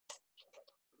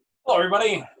Hello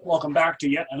everybody, welcome back to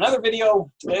yet another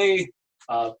video. Today,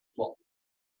 well,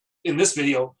 in this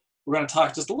video, we're going to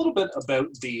talk just a little bit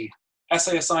about the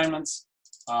essay assignments.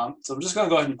 So I'm just going to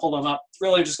go ahead and pull them up.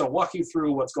 Really just going to walk you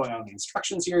through what's going on in the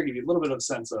instructions here, give you a little bit of a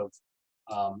sense of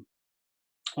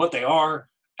what they are.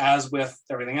 As with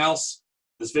everything else,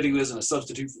 this video isn't a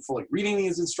substitute for fully reading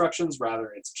these instructions,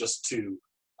 rather it's just to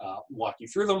walk you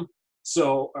through them.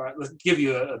 So let's give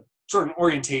you a sort of an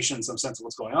orientation, some sense of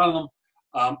what's going on in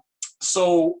them.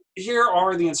 So here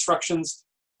are the instructions.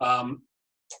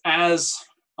 As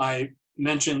I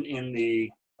mentioned in the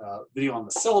video on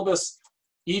the syllabus,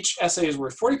 each essay is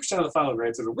worth 40% of the final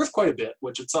grade, so they're worth quite a bit,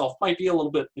 which itself might be a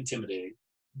little bit intimidating.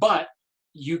 But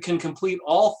you can complete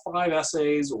all 5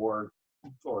 essays, or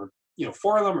 4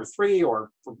 of them, or 3, or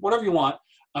whatever you want.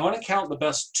 I want to count the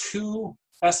best 2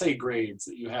 essay grades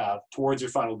that you have towards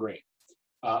your final grade.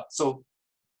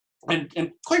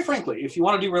 And quite frankly, if you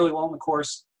want to do really well in the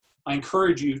course, I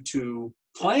encourage you to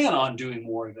plan on doing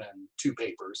more than 2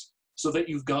 papers so that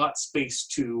you've got space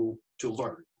to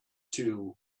learn,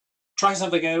 to try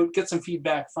something out, get some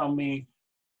feedback from me,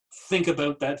 think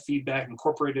about that feedback,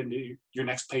 incorporate it into your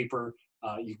next paper.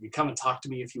 You can come and talk to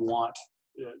me if you want.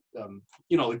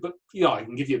 I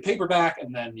can give you a paper back,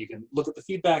 and then you can look at the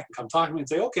feedback and come talk to me and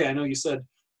say, okay, I know you said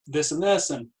this and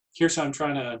this, and here's how I'm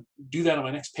trying to do that on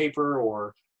my next paper,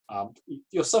 or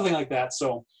something like that.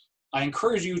 So I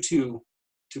encourage you to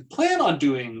plan on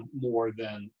doing more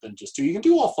than just 2. You can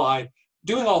do all 5.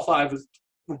 Doing all 5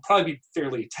 will probably be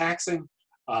fairly taxing,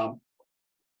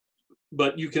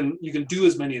 but you can do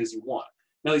as many as you want.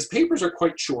 Now these papers are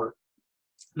quite short,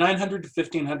 900 to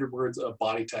 1,500 words of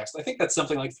body text. I think that's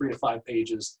something like 3 to 5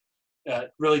 pages.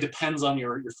 Really depends on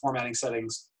your formatting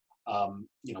settings,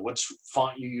 which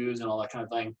font you use and all that kind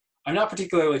of thing. I'm not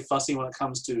particularly fussy when it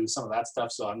comes to some of that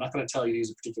stuff, so I'm not going to tell you to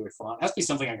use a particular font. It has to be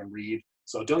something I can read,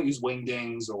 so don't use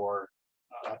Wingdings or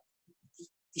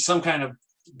some kind of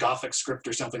Gothic script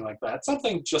or something like that.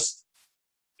 Something just,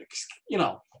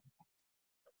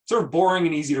 sort of boring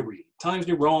and easy to read. Times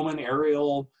New Roman,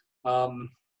 Arial,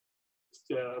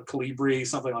 Calibri,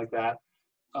 something like that.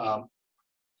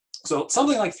 So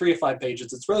something like 3 to 5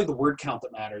 pages. It's really the word count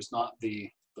that matters, not the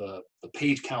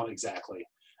page count exactly.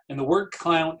 And the word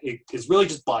count is really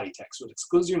just body text. So it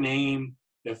excludes your name.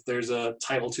 If there's a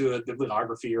title to it,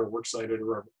 bibliography or works cited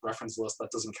or a reference list,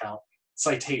 that doesn't count.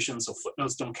 Citations, so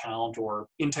footnotes don't count, or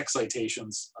in-text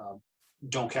citations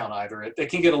don't count either. It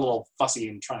can get a little fussy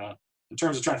in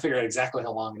terms of trying to figure out exactly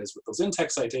how long it is with those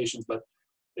in-text citations, but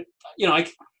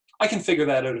I can figure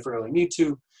that out if I really need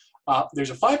to. There's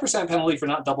a 5% penalty for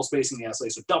not double spacing the essay,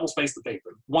 so double space the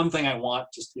paper. One thing I want,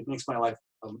 it makes my life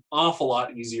an awful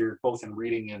lot easier, both in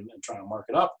reading and trying to mark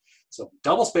it up. So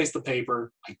double space the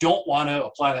paper. I don't want to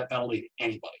apply that penalty to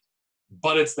anybody,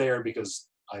 but it's there because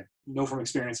I know from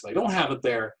experience if I don't have it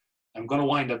there, I'm going to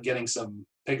wind up getting some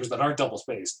papers that aren't double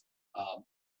spaced,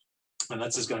 and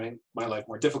that's just going to make my life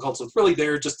more difficult. So it's really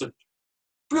there just to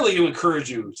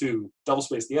encourage you to double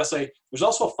space the essay. There's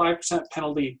also a 5%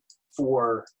 penalty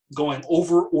for going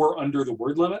over or under the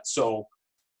word limit. So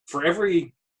for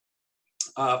every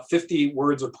 50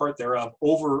 words or part thereof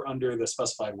over or under the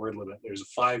specified word limit, there's a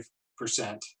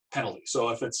 5% penalty. So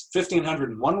if it's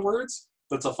 1,501 words,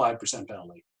 that's a 5%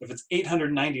 penalty. If it's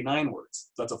 899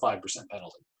 words, that's a 5%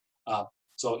 penalty.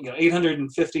 So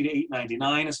 850 to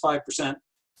 899 is 5%.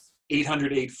 800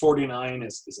 to 849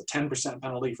 is a 10%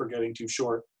 penalty for getting too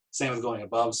short. Same with going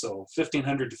above. So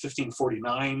 1,500 to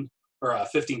 1,549 or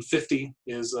 1,550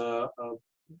 is a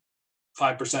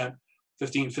 5%.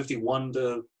 1,551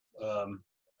 to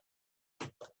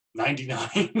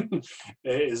 99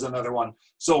 is another one.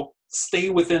 So stay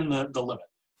within the limit.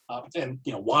 And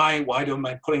why am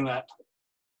I putting that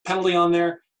penalty on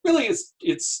there? Really,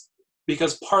 it's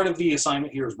because part of the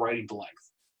assignment here is writing to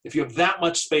length. If you have that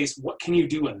much space, what can you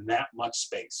do in that much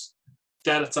space?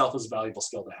 That itself is a valuable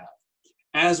skill to have.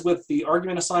 As with the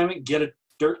argument assignment,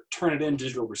 turn it in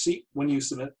digital receipt when you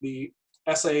submit the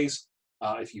essays.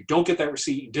 If you don't get that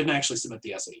receipt, you didn't actually submit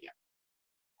the essay yet.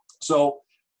 So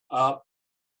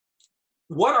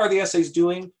what are the essays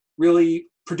doing? Really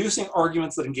producing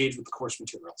arguments that engage with the course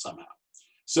material somehow.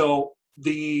 So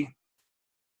the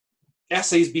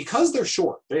essays, because they're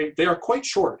short, they are quite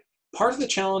short. Part of the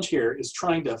challenge here is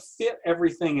trying to fit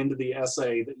everything into the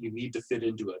essay that you need to fit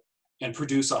into it and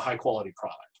produce a high quality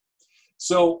product.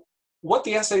 So what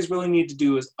the essays really need to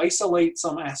do is isolate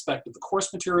some aspect of the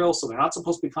course material. So they're not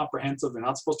supposed to be comprehensive. They're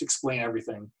not supposed to explain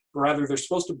everything, but rather they're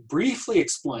supposed to briefly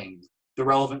explain the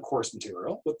relevant course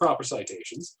material with proper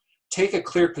citations, take a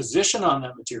clear position on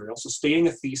that material, so stating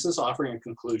a thesis, offering a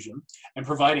conclusion, and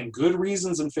providing good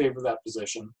reasons in favor of that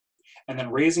position, and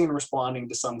then raising and responding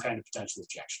to some kind of potential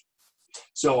objection.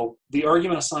 So the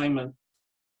argument assignment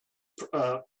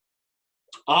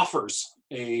offers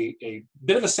a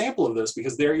bit of a sample of this,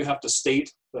 because there you have to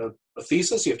state a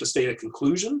thesis, you have to state a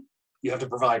conclusion, you have to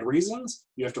provide reasons,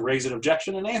 you have to raise an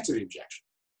objection and answer the objection.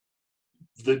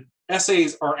 The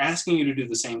essays are asking you to do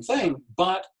the same thing,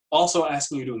 but also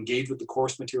asking you to engage with the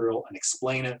course material and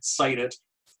explain it, cite it,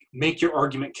 make your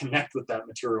argument connect with that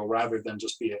material rather than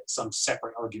just be some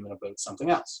separate argument about something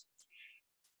else.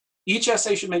 Each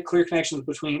essay should make clear connections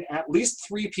between at least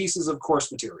 3 pieces of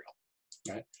course material,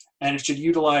 right? And it should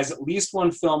utilize at least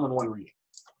 1 film and 1 reading.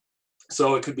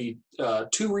 So it could be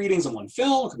 2 readings and 1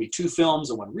 film, it could be 2 films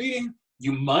and 1 reading.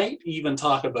 You might even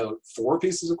talk about 4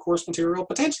 pieces of course material,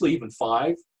 potentially even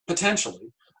 5,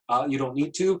 potentially. You don't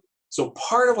need to. So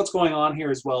part of what's going on here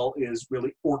as well is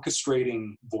really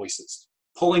orchestrating voices,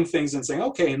 pulling things and saying,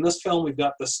 okay, in this film, we've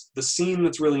got the scene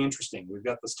that's really interesting. We've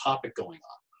got this topic going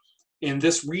on. In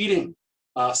this reading,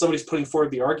 somebody's putting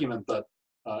forward the argument that,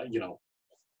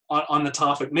 on the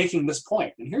topic, making this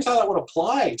point. And here's how that would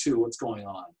apply to what's going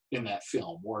on in that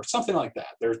film, or something like that.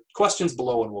 There are questions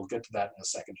below, and we'll get to that in a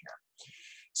second here.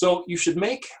 So you should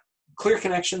make clear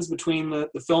connections between the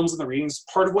films and the readings.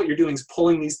 Part of what you're doing is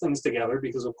pulling these things together,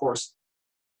 because of course,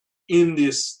 in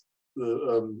this,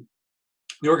 the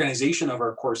organization of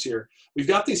our course here, we've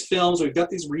got these films, we've got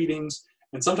these readings,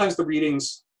 and sometimes the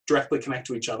readings directly connect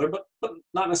to each other, but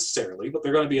not necessarily, but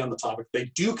they're going to be on the topic.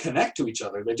 They do connect to each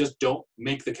other, they just don't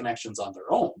make the connections on their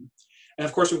own. And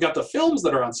of course, we've got the films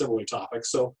that are on similar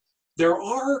topics, so there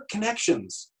are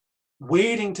connections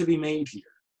waiting to be made here.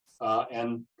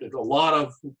 And a lot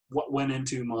of what went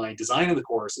into my design of the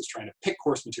course is trying to pick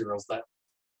course materials that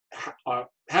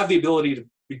have the ability to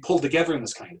be pulled together in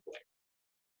this kind of way.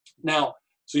 Now,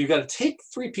 so you've got to take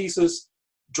 3 pieces,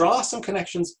 draw some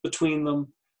connections between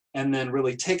them, and then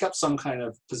really take up some kind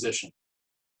of position.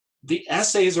 The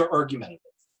essays are argumentative,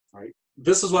 right?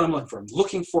 This is what I'm looking for. I'm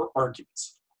looking for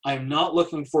arguments. I'm not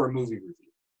looking for a movie review.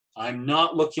 I'm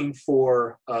not looking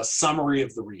for a summary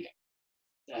of the reading.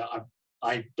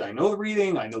 I know the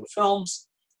reading, I know the films.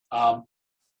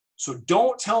 So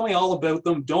don't tell me all about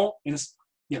them. Don't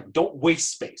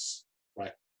waste space,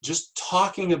 right? Just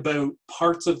talking about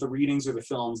parts of the readings or the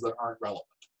films that aren't relevant.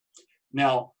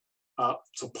 Now,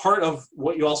 so part of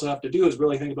what you also have to do is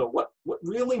really think about what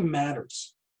really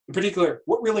matters. In particular,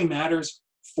 what really matters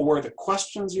for the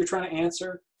questions you're trying to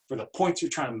answer, for the points you're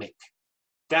trying to make.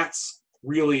 That's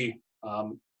really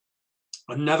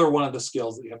another one of the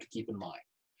skills that you have to keep in mind.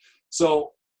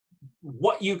 So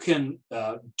what you can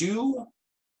do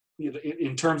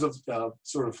in terms of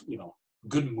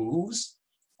good moves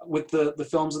with the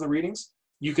films and the readings,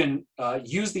 you can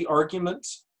use the argument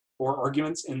or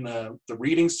arguments in the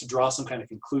readings to draw some kind of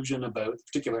conclusion about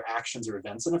particular actions or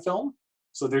events in a film.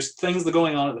 So there's things that are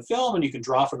going on in the film, and you can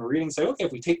draw from the reading and say, okay,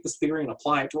 if we take this theory and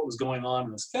apply it to what was going on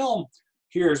in this film,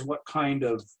 here's what kind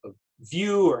of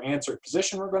view or answer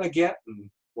position we're going to get, and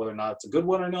whether or not it's a good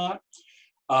one or not.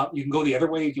 You can go the other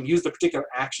way. You can use the particular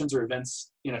actions or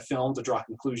events in a film to draw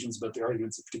conclusions about the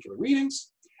arguments of particular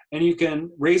readings. And you can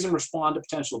raise and respond to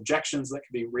potential objections that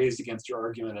can be raised against your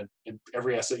argument, and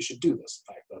every essay should do this.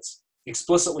 In fact, that's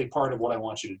explicitly part of what I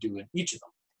want you to do in each of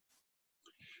them.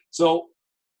 So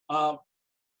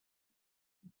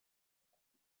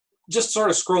just sort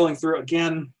of scrolling through,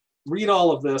 again, read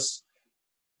all of this.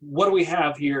 What do we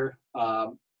have here? A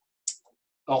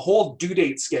whole due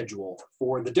date schedule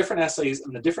for the different essays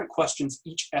and the different questions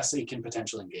each essay can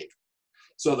potentially engage.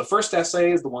 So the first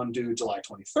essay is the one due July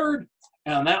 23rd.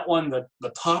 And on that one, the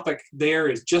topic there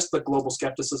is just the global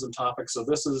skepticism topic. So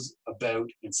this is about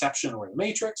Inception or The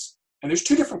Matrix. And there's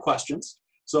 2 different questions.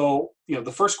 So,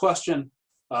 the first question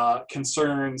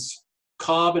concerns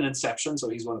Cobb in Inception. So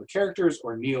he's one of the characters,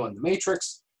 or Neo in The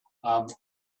Matrix.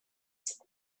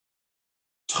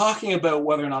 Talking about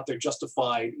whether or not they're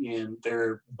justified in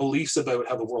their beliefs about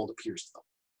how the world appears to them,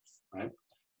 right?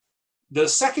 The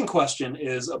second question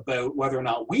is about whether or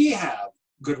not we have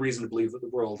good reason to believe that the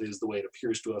world is the way it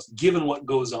appears to us, given what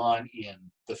goes on in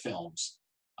the films,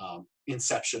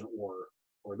 Inception or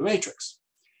The Matrix.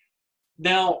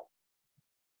 Now,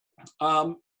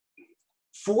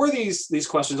 for these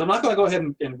questions, I'm not going to go ahead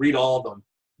and read all of them.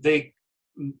 They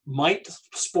might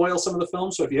spoil some of the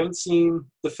films, so if you haven't seen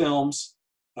the films,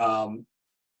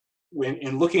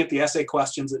 in looking at the essay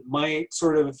questions, it might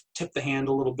sort of tip the hand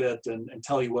a little bit and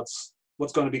tell you what's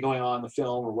going to be going on in the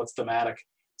film or what's thematic.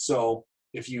 So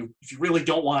if you really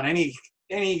don't want any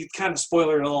kind of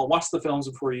spoiler at all, watch the films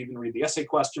before you even read the essay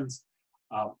questions.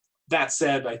 That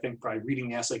said, I think probably reading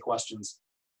the essay questions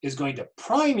is going to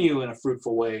prime you in a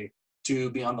fruitful way to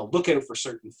be on the lookout for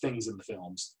certain things in the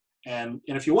films. And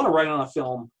if you want to write on a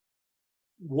film,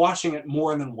 watching it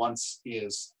more than once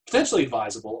is potentially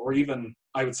advisable, or even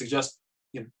I would suggest,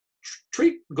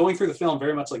 treat going through the film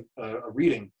very much like a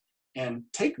reading, and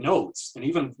take notes and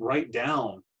even write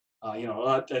down,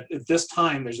 at this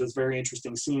time, there's this very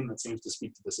interesting scene that seems to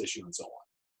speak to this issue, and so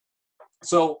on.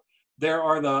 So there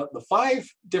are the 5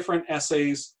 different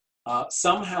essays.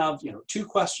 Some have 2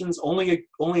 questions. Only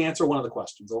answer one of the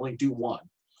questions. Only do one,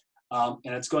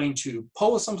 and it's going to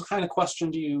pose some kind of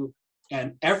question to you.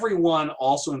 And every one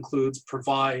also includes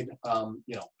provide,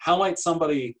 how might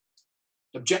somebody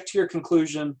object to your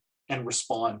conclusion and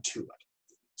respond to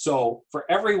it. So for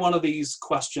every one of these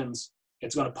questions,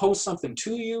 it's going to pose something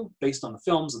to you based on the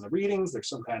films and the readings. There's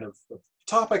some kind of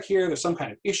topic here. There's some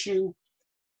kind of issue.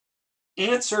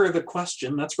 Answer the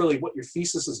question. That's really what your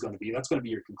thesis is going to be. That's going to be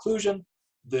your conclusion.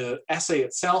 The essay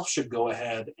itself should go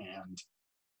ahead and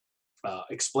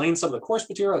explain some of the course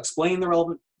material, explain the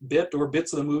relevant bit or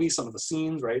bits of the movie, some of the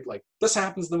scenes, right? Like this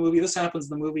happens in the movie, this happens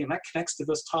in the movie, and that connects to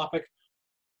this topic.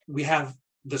 We have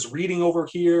this reading over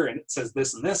here, and it says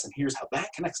this and this, and here's how that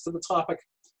connects to the topic.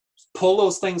 Pull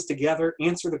those things together,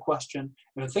 answer the question,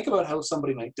 and then think about how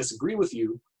somebody might disagree with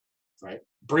you, right?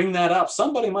 Bring that up.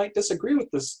 Somebody might disagree with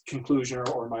this conclusion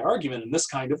or my argument in this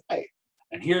kind of way,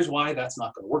 and here's why that's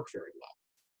not going to work very well.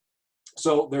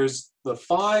 So there's the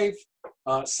 5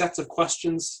 sets of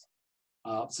questions.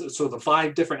 So the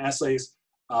 5 different essays.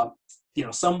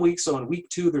 Some weeks, so in week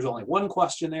 2, there's only 1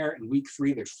 question there. In week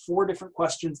 3, there's 4 different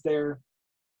questions there.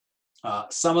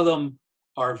 Some of them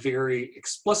are very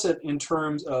explicit in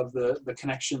terms of the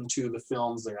connection to the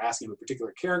films. They're asking about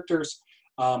particular characters.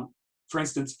 For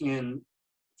instance,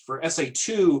 for essay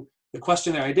 2, the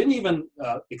question there, I didn't even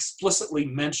explicitly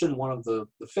mention one of the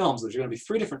films. There's going to be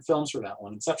 3 different films for that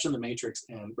one: Inception, The Matrix,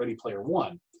 and Ready Player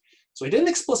One. So I didn't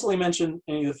explicitly mention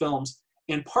any of the films,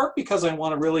 in part because I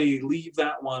want to really leave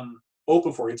that one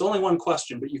open for you. It's only 1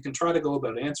 question, but you can try to go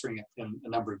about answering it in a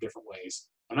number of different ways.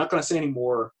 I'm not going to say any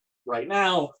more right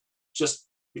now, just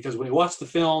because when you watch the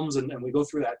films and we go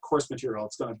through that course material,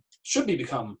 should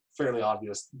become fairly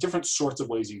obvious, different sorts of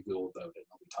ways you go about it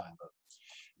over time. But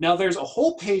now there's a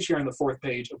whole page here on the 4th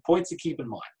page of points to keep in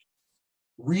mind.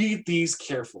 Read these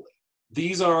carefully.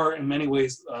 These are in many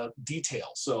ways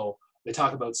detailed. So they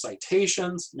talk about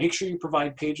citations. Make sure you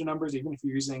provide page numbers, even if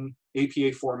you're using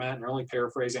APA format and you're only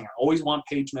paraphrasing. I always want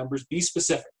page numbers. Be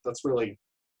specific. That's really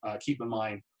keep in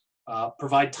mind.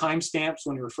 Provide timestamps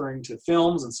when you're referring to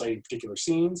films and citing particular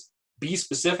scenes. Be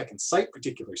specific and cite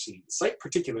particular scenes. Cite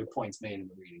particular points made in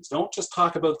the readings. Don't just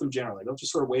talk about them generally. Don't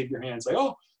just sort of wave your hand and say,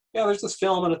 oh, yeah, there's this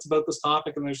film and it's about this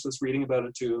topic and there's this reading about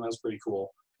it too, and that's pretty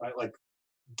cool. Right? Like,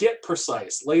 get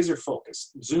precise, laser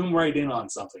focused, zoom right in on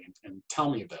something and tell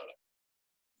me about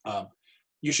it.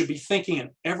 You should be thinking in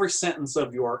every sentence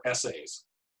of your essays,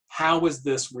 how is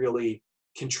this really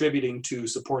contributing to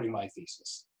supporting my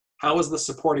thesis? How is this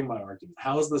supporting my argument?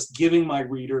 How is this giving my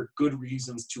reader good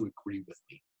reasons to agree with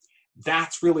me?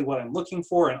 That's really what I'm looking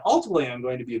for, and ultimately I'm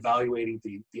going to be evaluating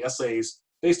the essays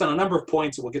based on a number of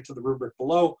points, and we'll get to the rubric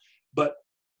below, but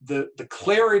the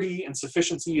clarity and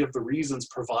sufficiency of the reasons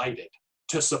provided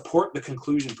to support the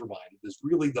conclusion provided is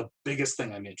really the biggest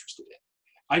thing I'm interested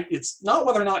in. It's not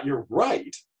whether or not you're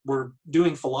right. We're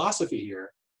doing philosophy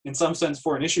here. In some sense,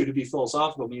 for an issue to be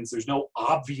philosophical means there's no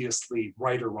obviously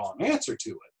right or wrong answer to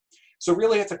it. So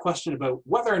really it's a question about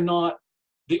whether or not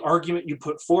the argument you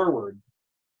put forward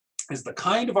is the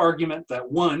kind of argument that,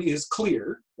 one, is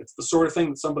clear. It's the sort of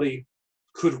thing that somebody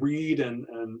could read and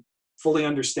fully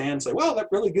understand, say, well, that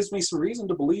really gives me some reason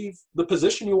to believe the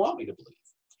position you want me to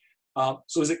believe.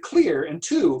 So is it clear? And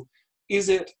 2, is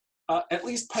it at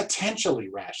least potentially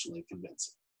rationally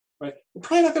convincing? Right? We're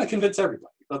probably not going to convince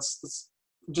everybody. That's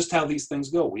just how these things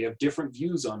go. We have different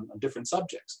views on different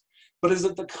subjects. But is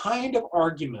it the kind of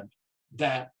argument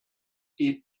that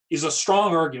it is a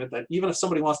strong argument that even if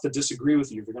somebody wants to disagree with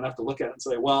you, they're going to have to look at it and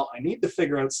say, well, I need to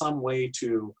figure out some way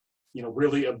to,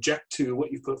 really object to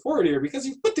what you've put forward here because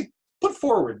you've put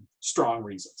forward strong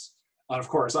reasons. And of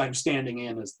course, I'm standing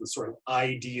in as the sort of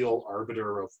ideal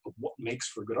arbiter of what makes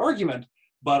for a good argument,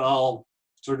 but I'll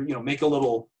sort of, make a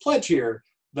little pledge here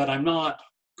that I'm not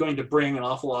going to bring an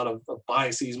awful lot of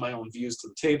biases, my own views to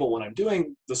the table when I'm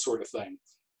doing this sort of thing.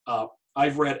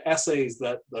 I've read essays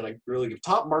that I really give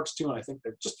top marks to, and I think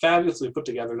they're just fabulously put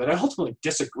together that I ultimately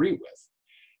disagree with.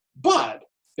 But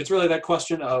it's really that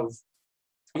question of,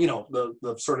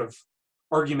 the sort of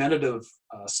argumentative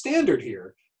standard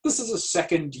here. This is a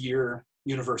second-year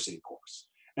university course.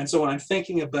 And so when I'm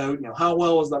thinking about, how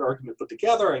well is that argument put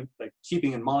together, I'm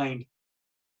keeping in mind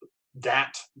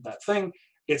that thing,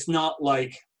 it's not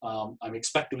like I'm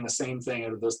expecting the same thing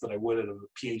out of this that I would out of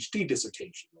a PhD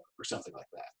dissertation or something like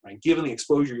that, right? Given the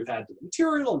exposure you've had to the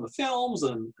material and the films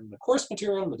and the course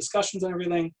material and the discussions and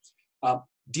everything,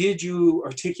 did you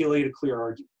articulate a clear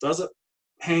argument? Does it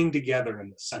hang together in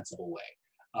a sensible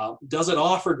way? Does it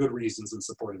offer good reasons in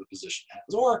support of the position it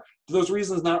has? Or do those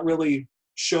reasons not really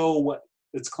show what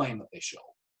it's claimed that they show?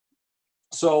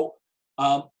 So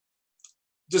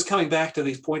just coming back to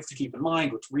these points to keep in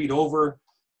mind, which read over,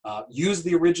 use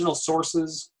the original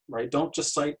sources, right? Don't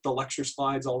just cite the lecture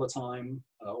slides all the time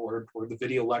or the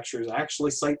video lectures.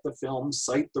 Actually cite the films,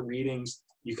 cite the readings.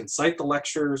 You can cite the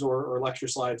lectures or lecture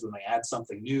slides when they add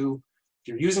something new. If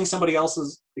you're using somebody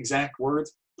else's exact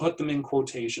words, put them in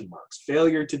quotation marks.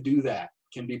 Failure to do that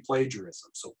can be plagiarism.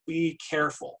 So be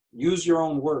careful. Use your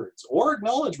own words or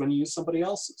acknowledge when you use somebody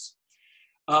else's.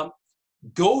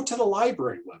 Go to the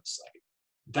library website.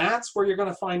 That's where you're going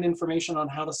to find information on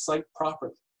how to cite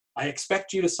properly. I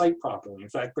expect you to cite properly. In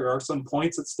fact, there are some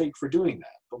points at stake for doing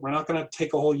that, but we're not going to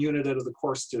take a whole unit out of the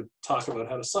course to talk about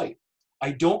how to cite.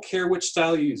 I don't care which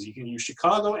style you use. You can use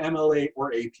Chicago, MLA,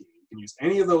 or APA. You can use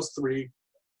any of those three.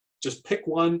 Just pick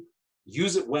one,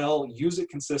 use it well, use it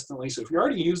consistently. So if you're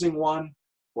already using one,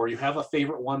 or you have a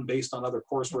favorite one based on other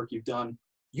coursework you've done,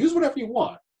 use whatever you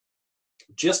want.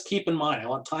 Just keep in mind, I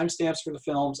want timestamps for the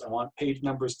films, I want page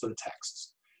numbers to the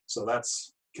texts. So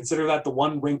consider that the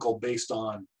one wrinkle based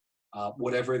on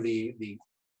whatever the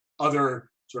other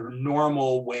sort of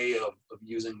normal way of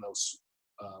using those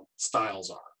styles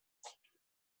are.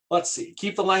 Let's see,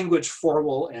 keep the language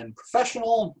formal and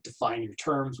professional, define your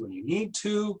terms when you need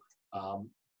to,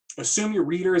 assume your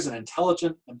reader is an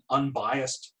intelligent and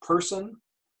unbiased person.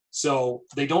 So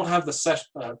they don't have the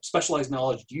specialized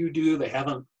knowledge you do, they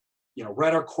haven't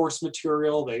read our course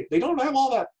material, they don't have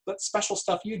all that special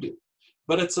stuff you do.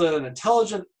 But it's an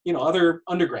intelligent, other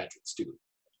undergraduate student.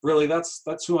 Really,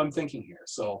 that's who I'm thinking here.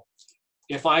 So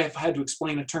if I have had to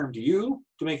explain a term to you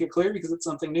to make it clear because it's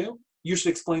something new, you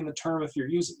should explain the term if you're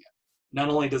using it. Not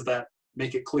only does that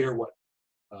make it clear what,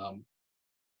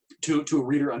 to a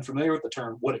reader unfamiliar with the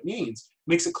term, what it means,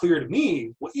 makes it clear to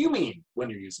me what you mean when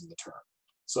you're using the term.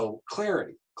 So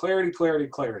clarity, clarity, clarity,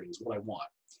 clarity is what I want.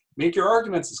 Make your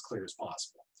arguments as clear as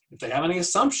possible. If they have any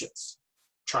assumptions,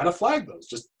 try to flag those.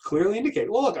 Just clearly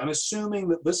indicate, well, look, I'm assuming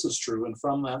that this is true, and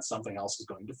from that, something else is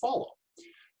going to follow.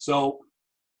 So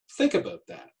think about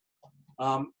that.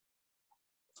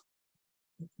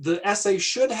 The essay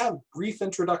should have brief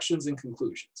introductions and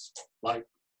conclusions, like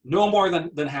no more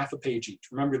than half a page each.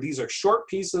 Remember, these are short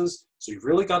pieces, so you've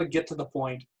really got to get to the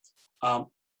point.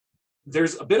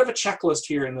 There's a bit of a checklist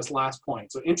here in this last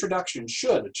point. So introduction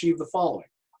should achieve the following.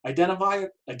 Identify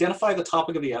the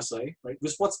topic of the essay, right?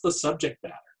 What's the subject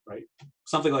matter, right?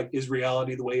 Something like, is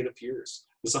reality the way it appears?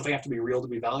 Does something have to be real to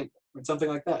be valuable? Right? Something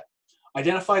like that.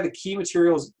 Identify the key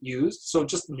materials used. So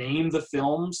just name the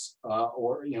films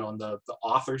or and the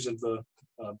authors of the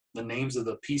names of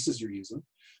the pieces you're using.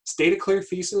 State a clear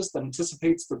thesis that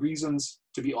anticipates the reasons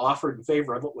to be offered in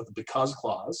favor of it with a because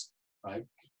clause, right?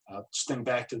 Just think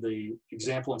back to the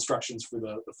example instructions for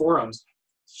the forums.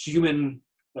 Human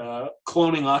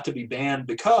cloning ought to be banned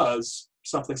because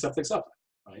something, something, something,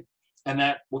 right? And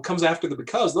that what comes after the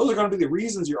because, those are going to be the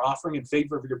reasons you're offering in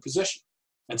favor of your position.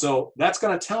 And so that's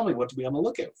going to tell me what to be on the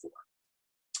lookout for.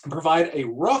 And provide a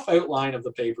rough outline of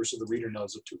the paper so the reader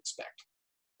knows what to expect,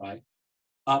 right?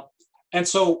 And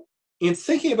so in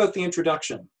thinking about the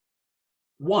introduction,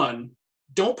 one,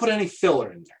 don't put any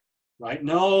filler in there, right?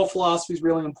 No, philosophy is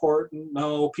really important.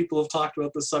 No, people have talked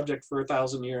about this subject for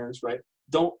 1,000 years, right?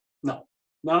 No.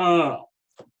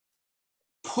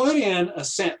 Put in a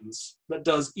sentence that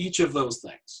does each of those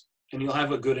things, and you'll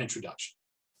have a good introduction,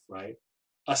 right?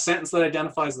 A sentence that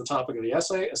identifies the topic of the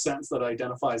essay, a sentence that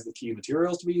identifies the key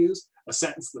materials to be used, a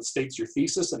sentence that states your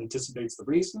thesis and anticipates the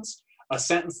reasons, a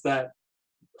sentence that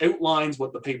outlines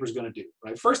what the paper is going to do,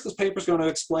 right? First, this paper is going to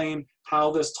explain how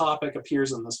this topic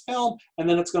appears in this film, and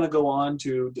then it's going to go on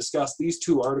to discuss these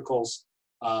two articles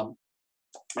and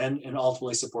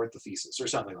ultimately support the thesis or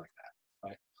something like that,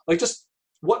 right? Like just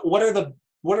what are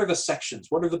the sections?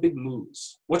 What are the big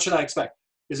moves? What should I expect?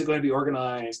 Is it going to be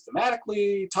organized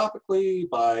thematically, topically,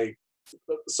 by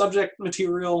subject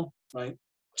material, right?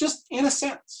 Just in a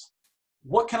sense,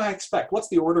 what can I expect? What's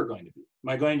the order going to be? Am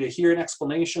I going to hear an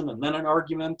explanation and then an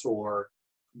argument, or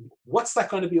what's that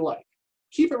going to be like?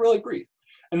 Keep it really brief.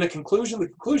 And the conclusion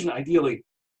ideally,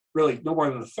 really no more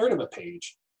than a third of a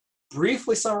page.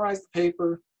 Briefly summarize the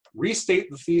paper,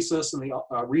 restate the thesis and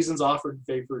the reasons offered in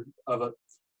favor of it,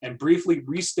 and briefly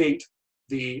restate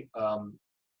the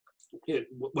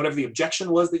whatever the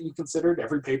objection was that you considered,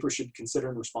 every paper should consider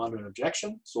and respond to an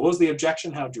objection. So what was the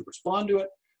objection? How did you respond to it?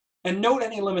 And note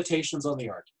any limitations on the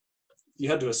argument. You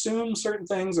had to assume certain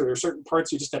things, or there are certain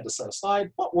parts you just had to set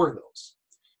aside. What were those?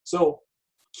 So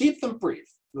keep them brief.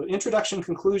 The introduction,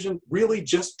 conclusion, really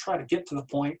just try to get to the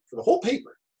point for the whole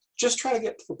paper. Just try to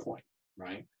get to the point,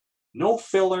 right? No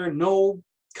filler, no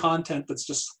content that's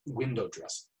just window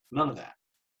dressing. None of that,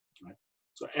 right?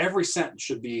 So every sentence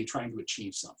should be trying to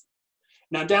achieve something.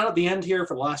 Now down at the end here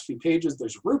for the last few pages,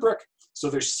 there's a rubric. So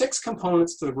there's 6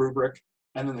 components to the rubric,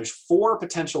 and then there's 4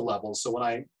 potential levels. So when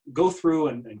I go through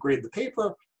and grade the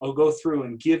paper, I'll go through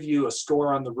and give you a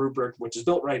score on the rubric, which is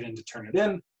built right in to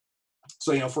Turnitin.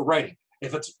 So, you know, for writing,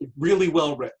 if it's really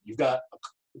well written, you've got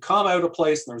a comma out of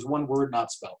place and there's one word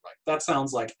not spelled right. That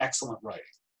sounds like excellent writing.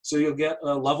 So you'll get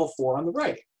a level 4 on the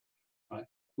writing. Right?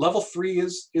 Level 3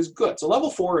 is good. So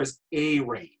level 4 is A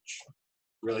range.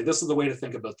 Really, this is the way to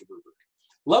think about the rubric.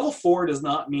 Level 4 does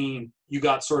not mean you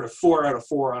got sort of 4 out of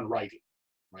 4 on writing.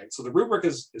 Right? So the rubric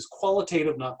is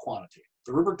qualitative, not quantitative.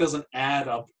 The rubric doesn't add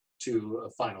up to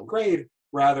a final grade.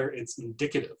 Rather, it's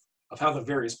indicative of how the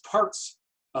various parts,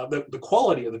 the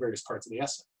quality of the various parts of the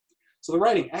essay. So the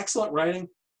writing, excellent writing,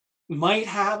 might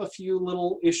have a few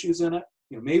little issues in it,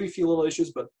 you know, maybe a few little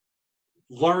issues, but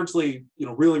largely, you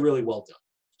know, really, really well done,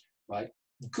 right?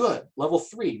 Good, level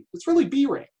 3, it's really B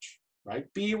range, right?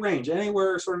 B range,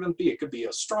 anywhere sort of in B. It could be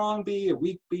a strong B, a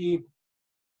weak B,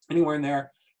 anywhere in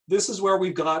there. This is where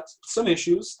we've got some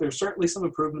issues. There's certainly some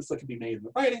improvements that can be made in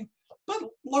the writing, but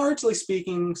largely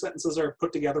speaking, sentences are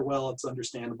put together well, it's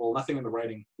understandable. Nothing in the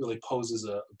writing really poses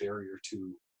a barrier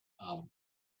to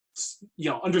you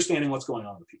know, understanding what's going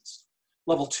on in the piece.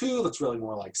 Level 2, that's really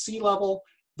more like C level.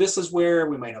 This is where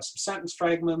we might have some sentence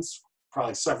fragments,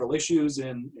 probably several issues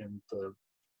in the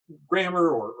grammar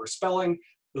or spelling.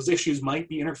 Those issues might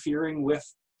be interfering with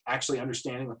actually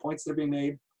understanding the points that are being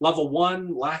made. Level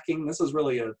 1, lacking. This is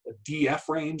really a DF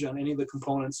range on any of the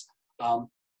components.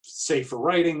 Say for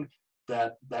writing,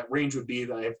 that range would be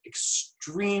that I have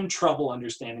extreme trouble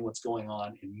understanding what's going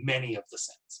on in many of the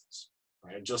sentences.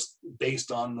 Right? Just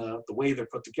based on the way they're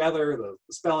put together,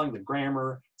 the spelling, the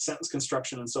grammar, sentence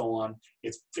construction, and so on,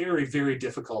 it's very, very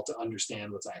difficult to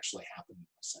understand what's actually happening in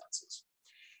the sentences.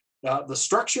 The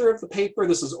structure of the paper,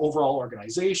 this is overall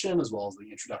organization, as well as the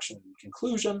introduction and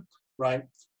conclusion, right?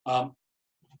 I'm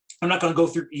not going to go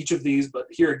through each of these, but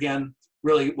here again,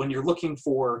 really, when you're looking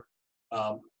for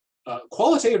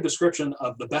qualitative description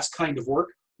of the best kind of work,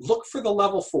 look for the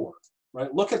level 4,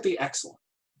 right? Look at the excellent.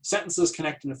 Sentences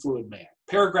connect in a fluid manner.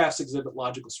 Paragraphs exhibit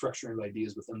logical structure and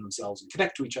ideas within themselves and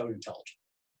connect to each other intelligently.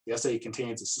 The essay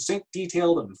contains a succinct,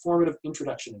 detailed, and informative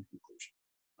introduction and conclusion.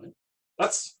 Right?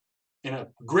 That's, in a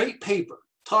great paper,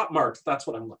 top marks, that's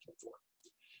what I'm looking for.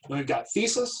 Then we've got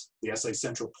thesis, the essay's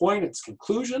central point, its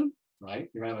conclusion, right?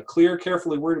 You're gonna have a clear,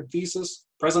 carefully worded thesis,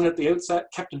 present at the outset,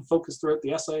 kept in focus throughout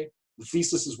the essay. The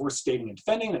thesis is worth stating and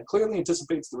defending, and it clearly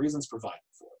anticipates the reasons provided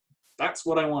for it. That's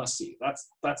what I wanna see,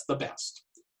 that's the best.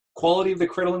 Quality of the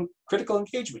critical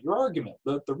engagement, your argument,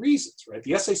 the reasons, right?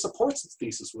 The essay supports its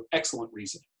thesis with excellent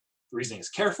reasoning. The reasoning is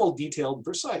careful, detailed, and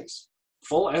precise.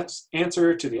 Full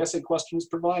answer to the essay question is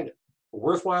provided. A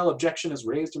worthwhile objection is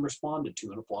raised and responded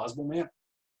to in a plausible manner.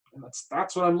 And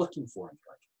that's what I'm looking for in the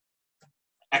argument.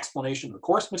 Explanation of the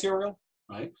course material,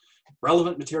 right?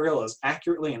 Relevant material is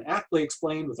accurately and aptly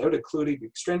explained without including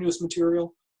extraneous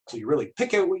material. So you really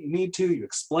pick out what you need to, you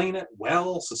explain it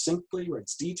well, succinctly, where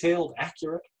it's detailed,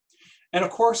 accurate. And of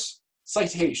course,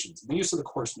 citations, the use of the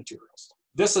course materials.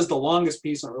 This is the longest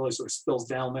piece and it really sort of spills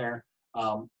down there.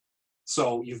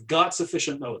 So you've got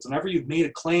sufficient notes. Whenever you've made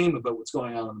a claim about what's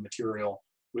going on in the material,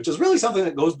 which is really something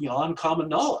that goes beyond common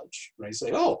knowledge, right? You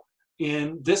say, oh,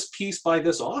 in this piece by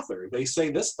this author, they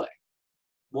say this thing.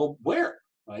 Well, where,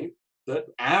 right? The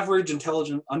average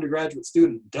intelligent undergraduate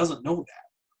student doesn't know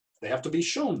that. They have to be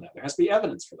shown that. There has to be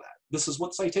evidence for that. This is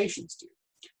what citations do.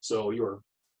 So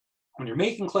when you're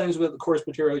making claims about the course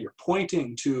material, you're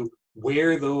pointing to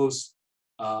where those,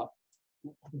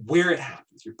 where it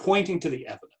happens. You're pointing to the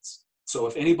evidence. So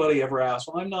if anybody ever asks,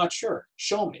 well, I'm not sure,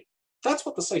 show me. That's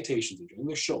what the citations are doing.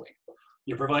 They're showing.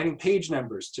 You're providing page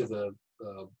numbers to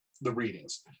the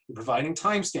readings. You're providing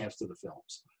timestamps to the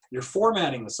films. You're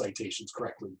formatting the citations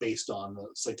correctly based on the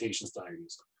citation style you're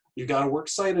using. You've got a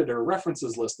works cited or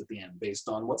references list at the end based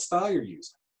on what style you're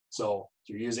using. So if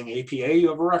you're using APA, you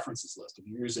have a references list. If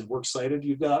you're using works cited,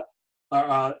 you've got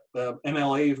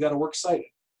MLA, you've got a works cited.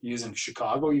 If you're using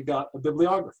Chicago, you've got a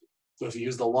bibliography. So if you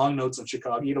use the long notes in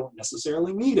Chicago, you don't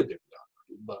necessarily need a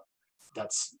bibliography, but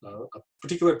that's a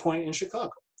particular point in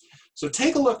Chicago. So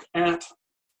take a look at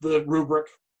the rubric,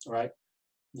 right?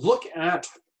 Look at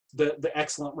the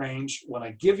excellent range. When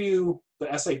I give you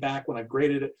the essay back, when I've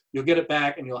graded it, you'll get it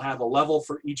back and you'll have a level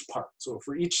for each part. So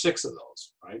for each 6 of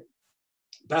those, right?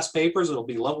 Best papers, it'll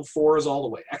be level 4s all the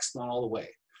way, excellent all the way.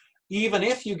 Even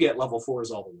if you get level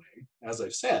 4s all the way, as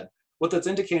I've said, what that's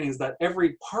indicating is that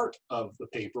every part of the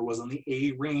paper was in the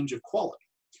A range of quality.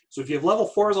 So if you have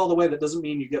level 4s all the way, that doesn't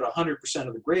mean you get 100%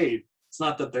 of the grade. It's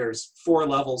not that there's 4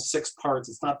 levels, 6 parts.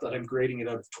 It's not that I'm grading it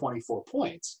out of 24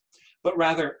 points, but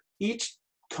rather each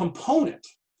component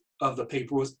of the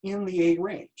paper was in the A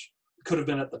range. It could have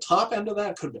been at the top end of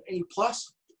that, could have been A+,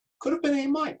 could have been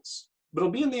A-, but it'll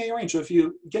be in the A range. So if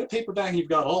you get a paper back and you've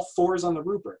got all 4s on the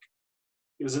rubric,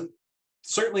 it was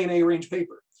certainly an A range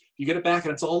paper. You get it back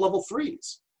and it's all level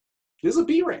 3s. It is a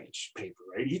B range paper,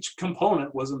 right? Each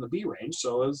component was in the B range,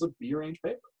 so it was a B range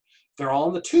paper. If they're all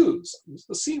in the 2s, it's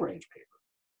the C range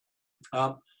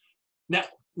paper.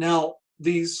 Now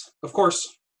these, of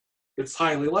course, it's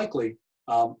highly likely,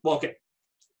 well, okay,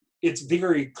 it's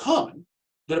very common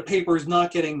that a paper is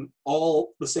not getting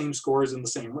all the same scores in the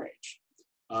same range,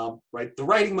 right? The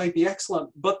writing might be excellent,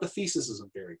 but the thesis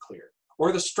isn't very clear.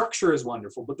 Or the structure is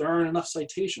wonderful, but there aren't enough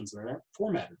citations, they aren't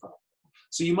formatted properly.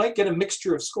 So you might get a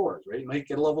mixture of scores, right? You might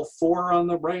get a level 4 on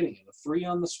the writing, and a 3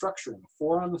 on the structure, and a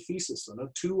 4 on the thesis, and a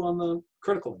 2 on the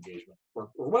critical engagement, or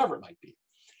whatever it might be.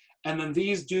 And then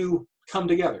these do come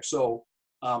together. So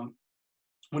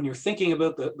when you're thinking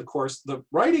about the course, the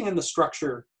writing and the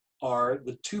structure are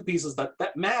the 2 pieces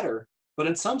that matter, but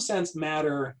in some sense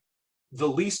matter the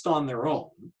least on their own.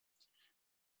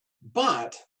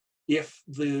 But if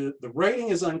the writing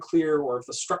is unclear, or if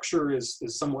the structure is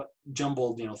somewhat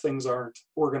jumbled, you know, things aren't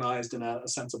organized in a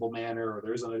sensible manner, or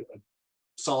there's a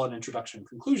solid introduction and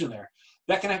conclusion there,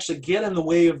 that can actually get in the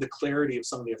way of the clarity of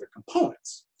some of the other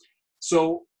components.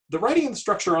 So the writing and the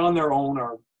structure on their own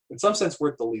are, in some sense,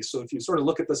 worth the least. So if you sort of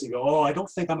look at this and go, oh, I don't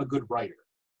think I'm a good writer,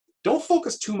 don't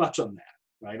focus too much on that,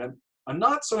 right? I'm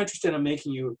not so interested in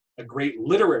making you a great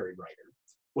literary writer.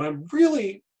 What I'm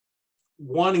really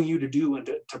wanting you to do and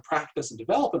to practice and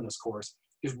develop in this course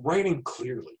is writing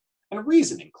clearly and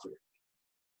reasoning clearly,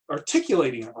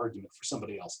 articulating an argument for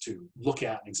somebody else to look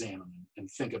at and examine and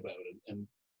think about it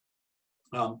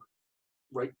and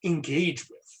right, engage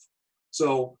with.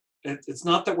 So it's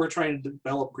not that we're trying to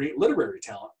develop great literary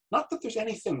talent, not that there's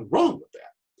anything wrong with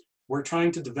that. We're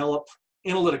trying to develop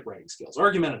analytic writing skills,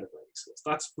 argumentative writing skills.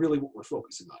 That's really what we're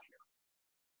focusing on here.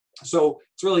 So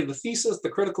it's really the thesis, the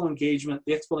critical engagement,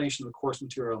 the explanation of the course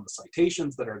material, and the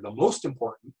citations that are the most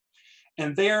important.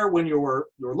 And there, when you're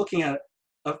looking at it,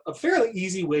 a fairly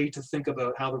easy way to think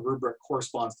about how the rubric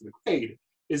corresponds to the grade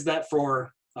is that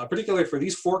for, particularly for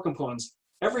these 4 components,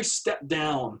 every step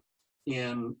down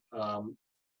in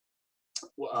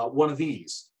one of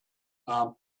these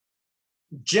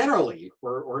generally,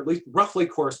 or at least roughly,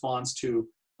 corresponds to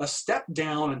a step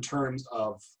down in terms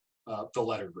of the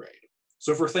letter grade.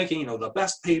 So if we're thinking, you know, the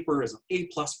best paper is an A+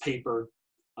 paper,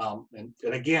 and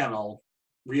again, I'll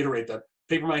reiterate that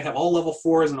paper might have all level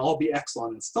 4s and all be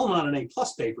excellent. It's still not an A+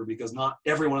 paper because not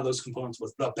every one of those components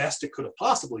was the best it could have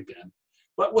possibly been,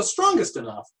 but was strong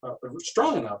enough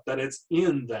that it's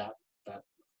in that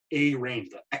A range,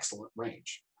 that excellent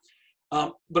range.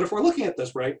 But if we're looking at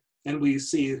this, right, and we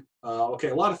see, okay,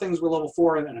 a lot of things were level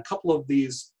 4, and a couple of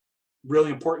these really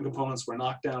important components were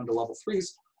knocked down to level 3s,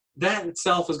 that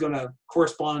itself is going to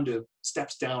correspond to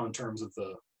steps down in terms of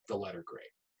the letter grade,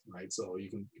 right? So you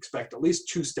can expect at least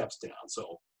 2 steps down.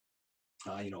 So,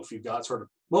 you know, if you've got sort of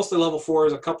mostly level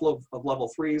 4s, a couple of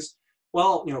level 3s,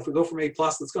 well, you know, if we go from A+,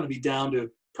 that's going to be down to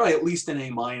probably at least an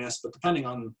A-, but depending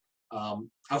on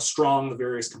how strong the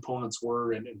various components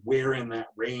were and where in that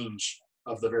range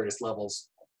of the various levels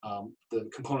the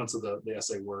components of the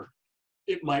essay were,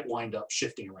 it might wind up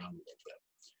shifting around a little bit.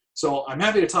 So I'm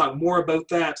happy to talk more about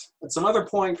that at some other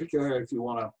point, particularly if you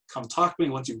want to come talk to me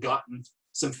once you've gotten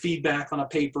some feedback on a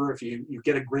paper. If you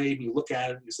get a grade and you look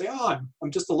at it and you say, oh,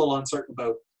 I'm just a little uncertain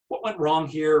about what went wrong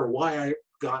here or why I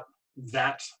got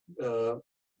that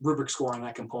rubric score on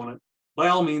that component, by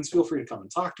all means, feel free to come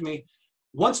and talk to me.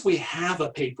 Once we have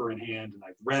a paper in hand and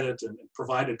I've read it and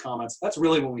provided comments, that's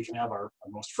really when we can have our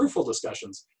most fruitful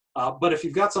discussions. But if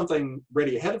you've got something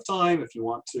ready ahead of time, if you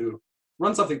want to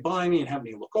run something by me and have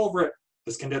me look over it,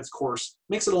 this condensed course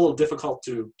makes it a little difficult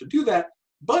to do that.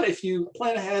 But if you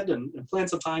plan ahead and plan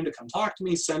some time to come talk to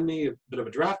me, send me a bit of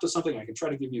a draft of something, I can try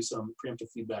to give you some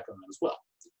preemptive feedback on that as well.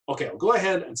 Okay, I'll go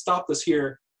ahead and stop this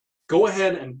here. Go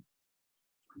ahead and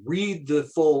read the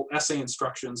full essay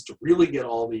instructions to really get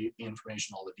all the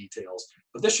information, all the details.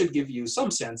 But this should give you some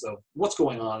sense of what's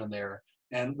going on in there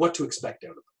and what to expect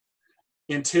out of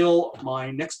it. Until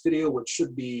my next video, which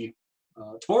should be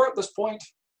tomorrow at this point,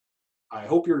 I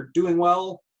hope you're doing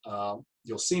well.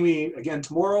 You'll see me again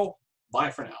tomorrow. Bye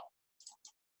for now.